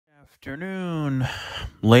Afternoon,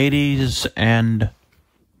 ladies and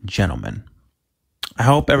gentlemen. I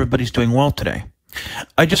hope everybody's doing well today.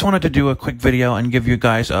 I just wanted to do a quick video and give you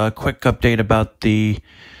guys a quick update about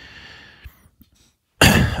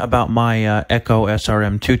my Echo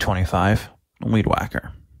SRM 225 weed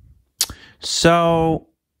whacker. So,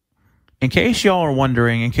 in case you guys are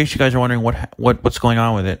wondering what's going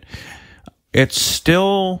on with it, it's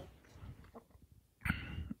still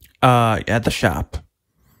at the shop.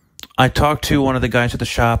 I talked to one of the guys at the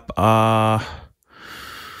shop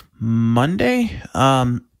Monday.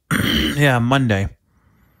 Yeah, Monday.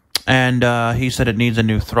 And he said it needs a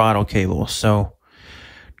new throttle cable. So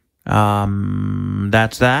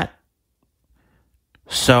that's that.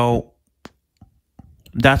 So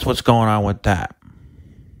that's what's going on with that.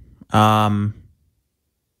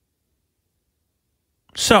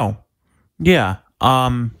 So yeah.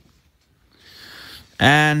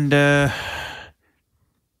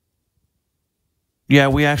 Yeah,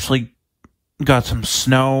 we actually got some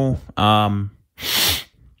snow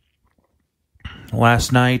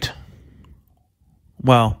last night.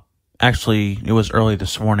 Well, actually, it was early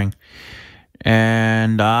this morning.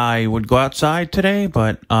 And I would go outside today,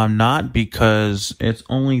 but I'm not because it's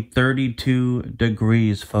only 32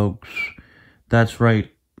 degrees, folks. That's right.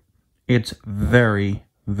 It's very,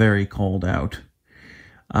 very cold out.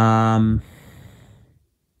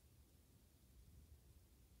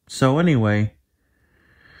 So anyway,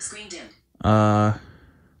 screen dimmed.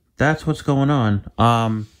 That's what's going on.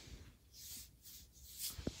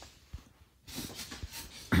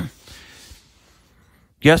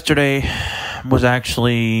 Yesterday was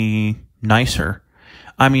actually nicer.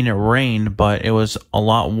 I mean, it rained, but it was a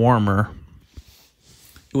lot warmer.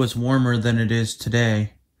 It was warmer than it is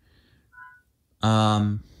today.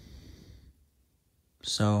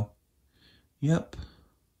 So, yep.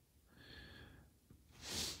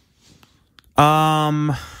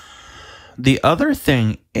 The other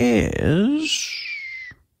thing is,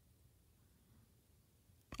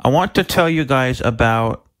 I want to tell you guys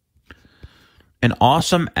about an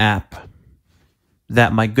awesome app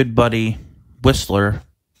that my good buddy Whistler,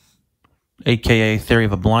 aka Theory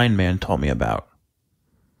of a Blind Man, told me about.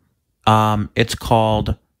 It's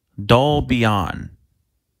called Dolbeyond.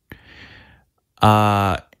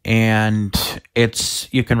 And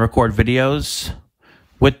you can record videos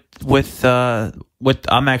with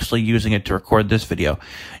I'm actually using it to record this video.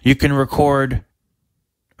 You can record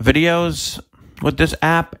videos with this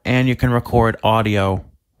app, and you can record audio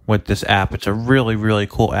with this app. It's a really, really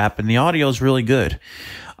cool app, and the audio is really good.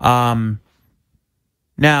 Now,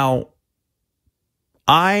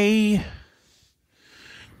 I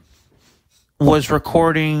was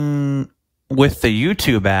recording with the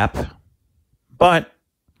YouTube app, but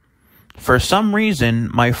for some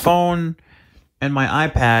reason, my phone and my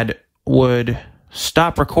iPad would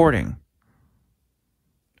stop recording.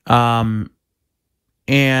 And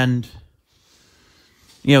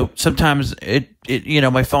sometimes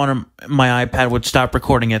my phone or my iPad would stop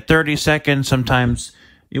recording at 30 seconds. Sometimes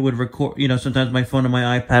it would record, sometimes my phone and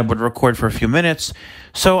my iPad would record for a few minutes.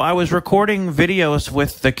 So I was recording videos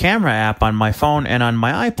with the camera app on my phone and on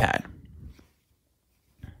my iPad.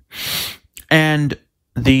 And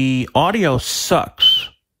the audio sucks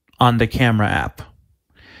on the camera app.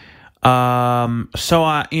 So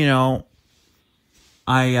I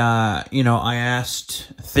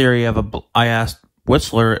asked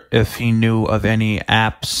Whistler if he knew of any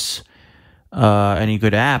apps, any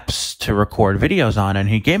good apps to record videos on, and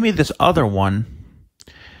he gave me this other one.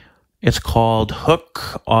 It's called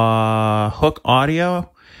Hook Audio.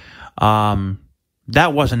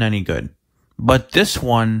 That wasn't any good, but this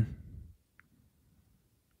one,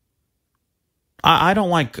 I don't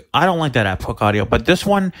like that app, Hook Audio, but this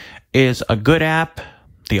one is a good app.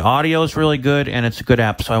 The audio is really good, and it's a good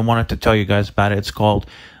app, so I wanted to tell you guys about it. It's called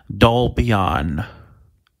Dolbeyond.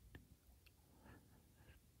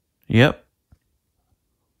 Yep.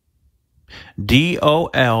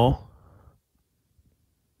 Dolbyon.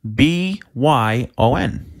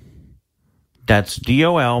 That's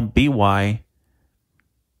Dolbyon.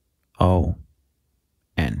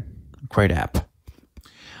 Great app.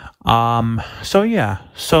 So yeah,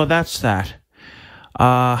 so that's that.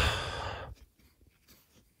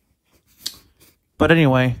 But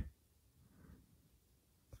anyway,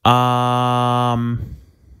 that's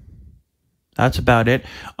about it.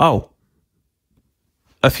 Oh,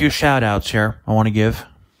 a few shout outs here I want to give.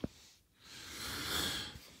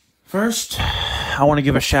 First, I want to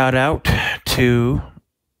give a shout out to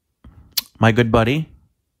my good buddy,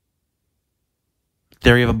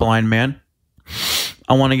 Theory of a Blind Man.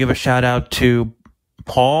 I want to give a shout out to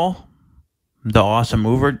Paul, the awesome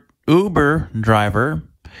Uber driver.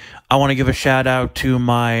 I want to give a shout out to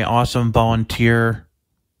my awesome volunteer,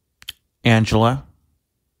 Angela.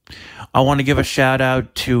 I want to give a shout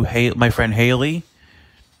out to my friend Haley.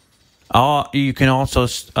 You can also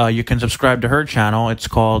you can subscribe to her channel. It's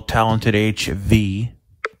called Talented HV.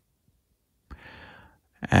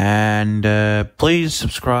 And please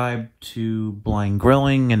subscribe to Blind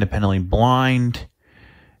Grilling, Independently Blind,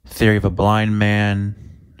 Theory of a Blind Man,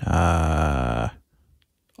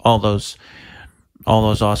 all those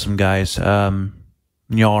awesome guys. Y'all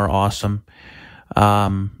are awesome.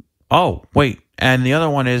 Oh, wait. And the other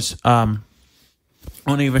one is, I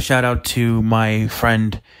want to give a shout out to my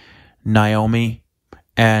friend Naomi.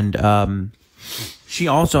 And she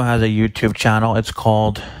also has a YouTube channel. It's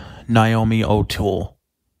called Naomi O'Toole.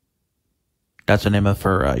 That's the name of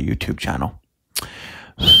her YouTube channel.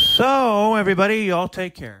 So, everybody, y'all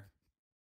take care.